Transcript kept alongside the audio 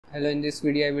Hello, in this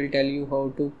video I will tell you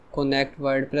how to connect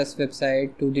WordPress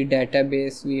website to the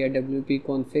database via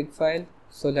wp-config file.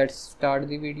 So let's start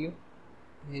the video.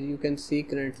 Here you can see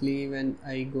currently when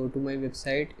I go to my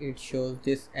website it shows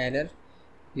this error.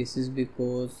 This is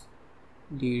because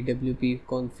the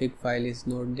wp-config file is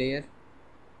not there.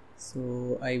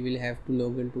 So I will have to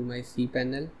log into my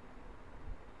cPanel.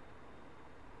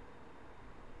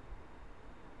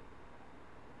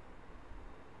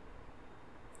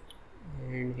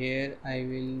 And here I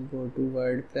will go to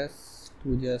WordPress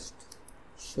to just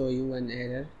show you an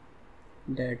error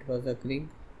that was occurring.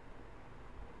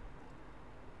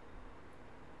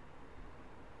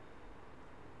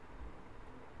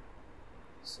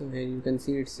 So here you can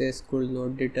see it says could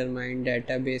not determine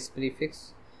database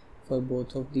prefix for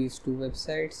both of these two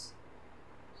websites.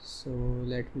 So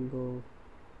let me go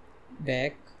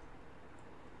back,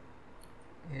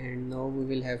 and now we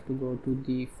will have to go to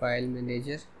the file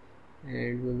manager,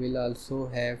 and we will also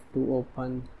have to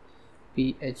open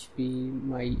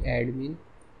phpMyAdmin.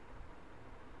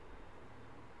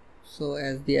 So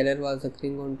as the error was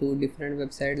occurring on two different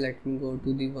websites, let me go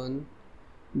to the one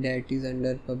that is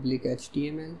under public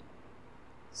HTML.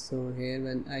 So here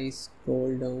when I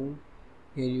scroll down,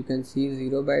 here you can see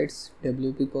 0 bytes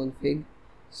wp-config.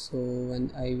 So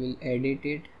when I will edit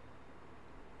it,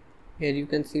 here you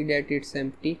can see that it's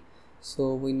empty.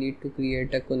 So we need to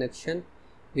create a connection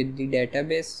with the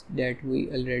database that we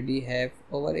already have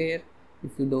over here.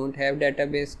 If you don't have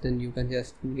database, then you can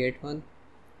just create one.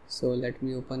 So let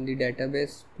me open the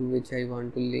database to which I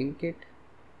want to link it.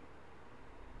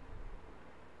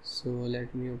 So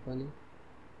let me open it.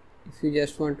 If you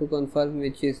just want to confirm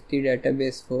which is the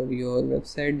database for your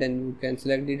website, then you can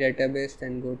select the database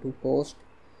and go to post,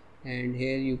 and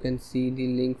here you can see the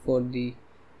link for the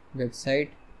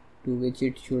website to which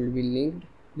it should be linked.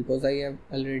 Because I have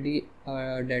already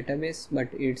a database but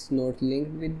it's not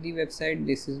linked with the website,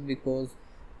 this is because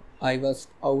I was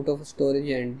out of storage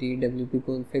and the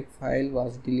wp-config file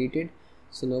was deleted.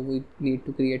 So now we need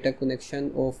to create a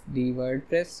connection of the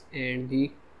WordPress and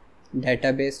the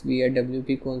database via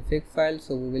wp-config file.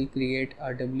 So we will create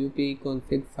a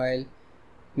wp-config file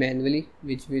manually,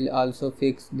 which will also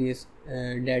fix this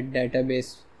that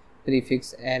database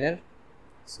prefix error.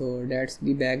 So that's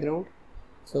the background.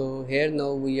 So here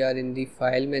now we are in the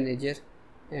file manager,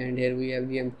 and here we have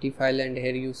the empty file, and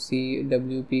here you see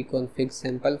wp-config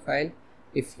sample file.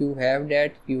 If you have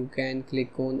that, you can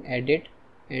click on edit,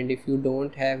 and if you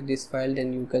don't have this file,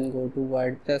 then you can go to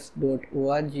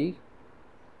wordpress.org,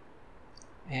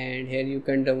 and here you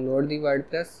can download the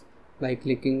WordPress by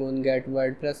clicking on get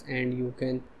WordPress, and you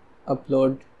can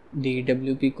upload the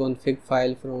wp-config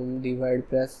file from the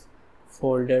WordPress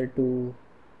folder to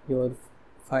your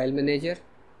file manager.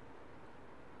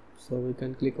 So we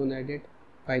can click on edit.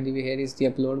 By the way, here is the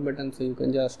upload button, so you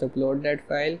can just upload that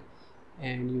file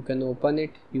and you can open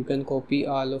it. You can copy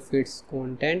all of its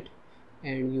content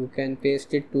and you can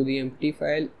paste it to the empty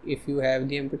file if you have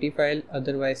the empty file,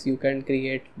 otherwise you can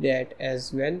create that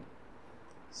as well.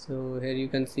 So here you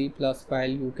can see plus file,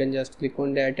 you can just click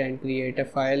on that and create a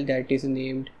file that is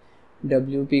named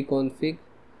wp-config.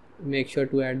 Make sure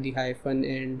to add the hyphen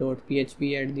and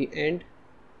 .php at the end.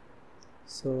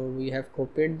 So we have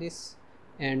copied this,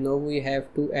 and now we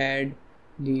have to add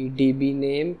the db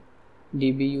name,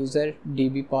 db user,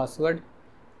 db password,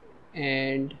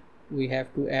 and we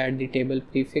have to add the table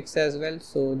prefix as well.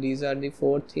 So these are the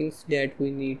 4 things that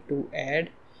we need to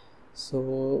add.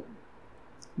 So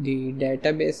the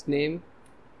database name,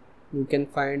 you can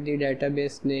find the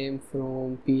database name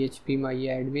from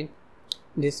phpMyAdmin.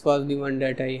 This was the one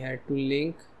that I had to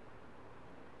link,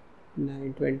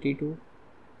 922.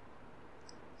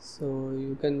 So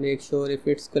you can make sure if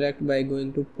it's correct by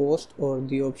going to post or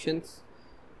the options.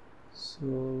 So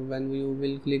when you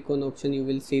will click on option, you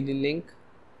will see the link.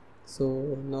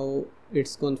 So now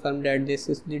it's confirmed that this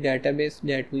is the database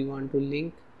that we want to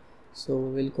link. So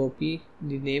we will copy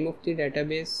the name of the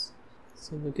database.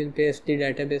 So we can paste the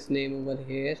database name over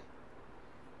here,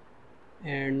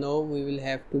 and now we will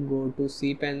have to go to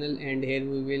cPanel, and here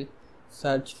we will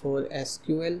search for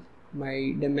SQL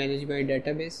manage my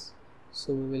database.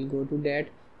 So we will go to that,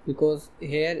 because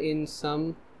here in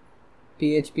some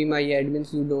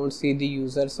phpMyAdmins you don't see the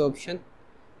users option.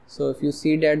 So if you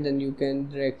see that, then you can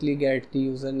directly get the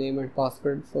username and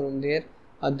password from there.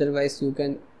 Otherwise you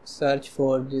can search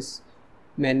for this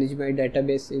manage my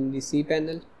database in the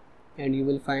cPanel and you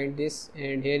will find this,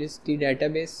 and here is the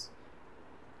database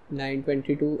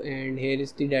 922, and here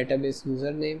is the database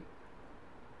username.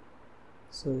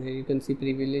 So here you can see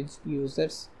privileged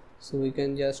users. So we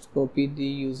can just copy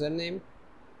the username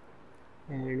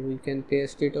and we can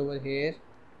paste it over here,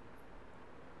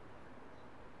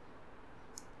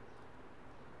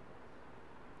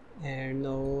 And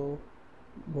now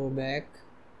go back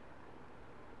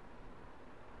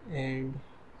and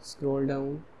scroll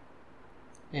down,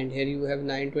 and here you have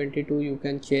 922. You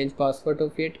can change password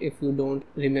of it if you don't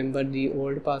remember the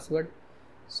old password.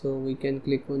 So we can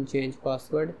click on change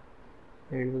password,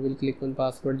 and we will click on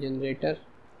password generator.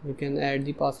 We can add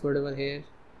the password over here,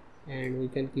 and we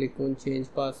can click on change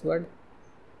password.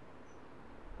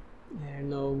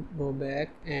 And now go back,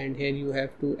 and here you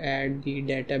have to add the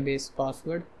database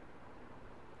password.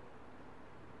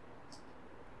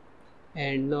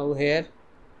 And now here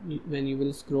when you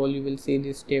will scroll, you will see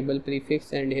this table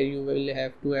prefix, and here you will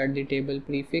have to add the table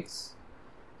prefix,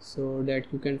 so that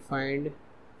you can find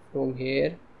from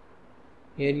here.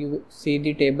 Here you see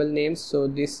the table names, so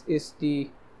this is the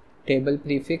table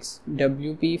prefix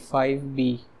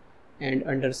wp-5b and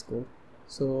underscore.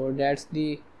 So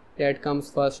that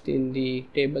comes first in the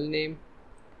table name,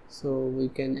 so we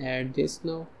can add this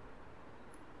now,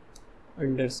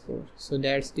 underscore. So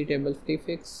that's the table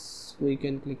prefix. We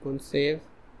can click on save,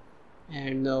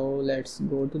 and now let's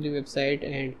go to the website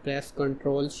and press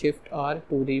Ctrl+Shift+R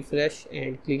to refresh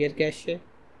and clear cache.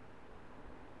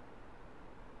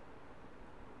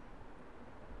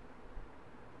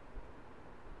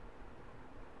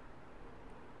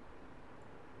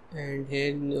 And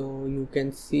here now you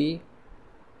can see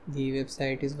the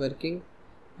website is working,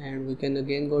 and we can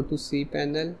again go to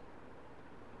cPanel,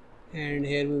 and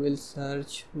here we will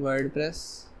search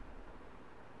WordPress,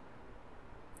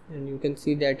 and you can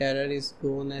see that error is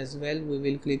gone as well. We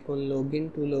will click on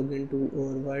login to log into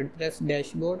our WordPress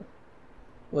dashboard,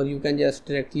 or you can just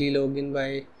directly log in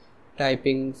by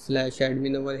typing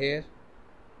 /admin over here.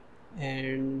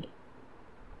 And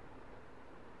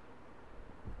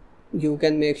you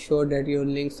can make sure that your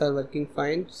links are working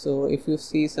fine. So if you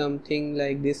see something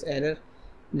like this error,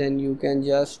 then you can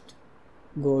just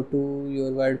go to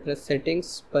your WordPress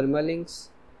settings, permalinks,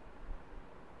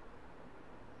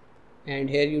 and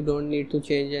here you don't need to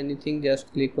change anything,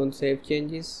 just click on save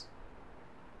changes,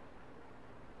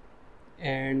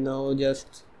 and now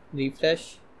just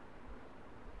refresh.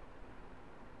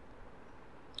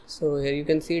 So here you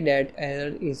can see that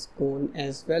error is gone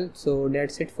as well. So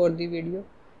that's it for the video.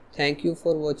 Thank you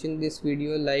for watching this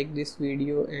video. Like this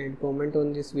video and comment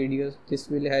on this video. This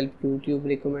will help YouTube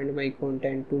recommend my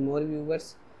content to more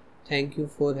viewers. Thank you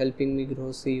for helping me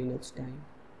grow. See you next time.